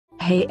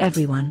Hey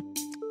everyone!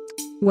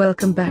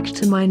 Welcome back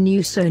to my new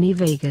Sony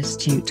Vegas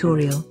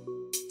tutorial.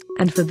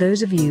 And for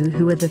those of you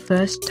who are the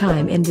first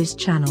time in this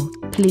channel,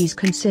 please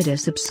consider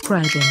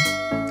subscribing.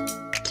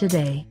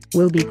 Today,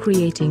 we'll be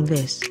creating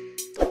this.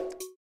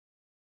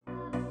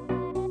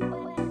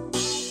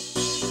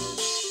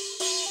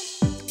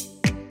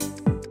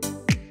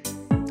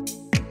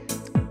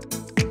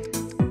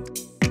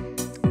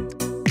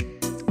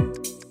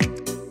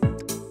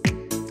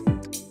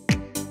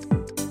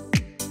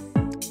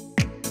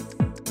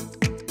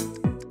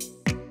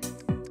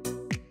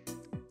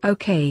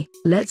 Okay,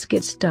 let's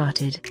get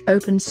started.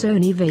 Open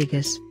Sony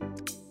Vegas.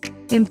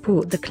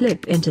 Import the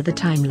clip into the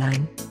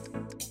timeline.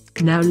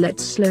 Now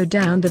let's slow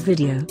down the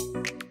video.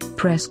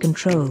 Press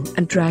Ctrl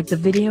and drag the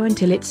video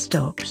until it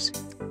stops.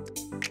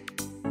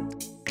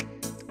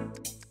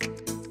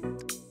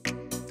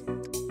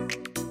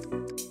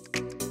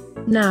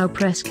 Now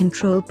press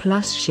Ctrl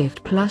plus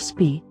Shift plus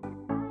B.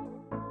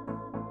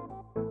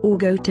 Or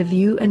go to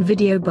View and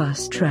Video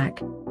Bus Track.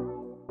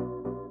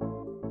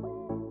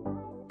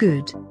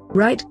 Good.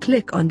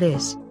 Right-click on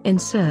this,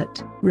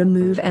 insert,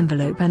 remove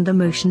envelope and the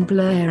motion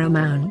blur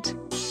amount.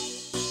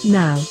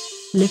 Now,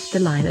 lift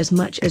the line as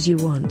much as you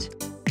want.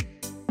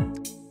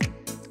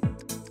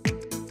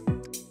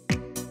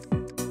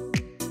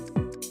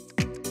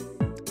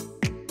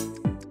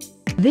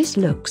 This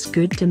looks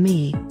good to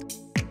me.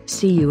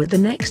 See you at the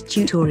next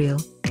tutorial.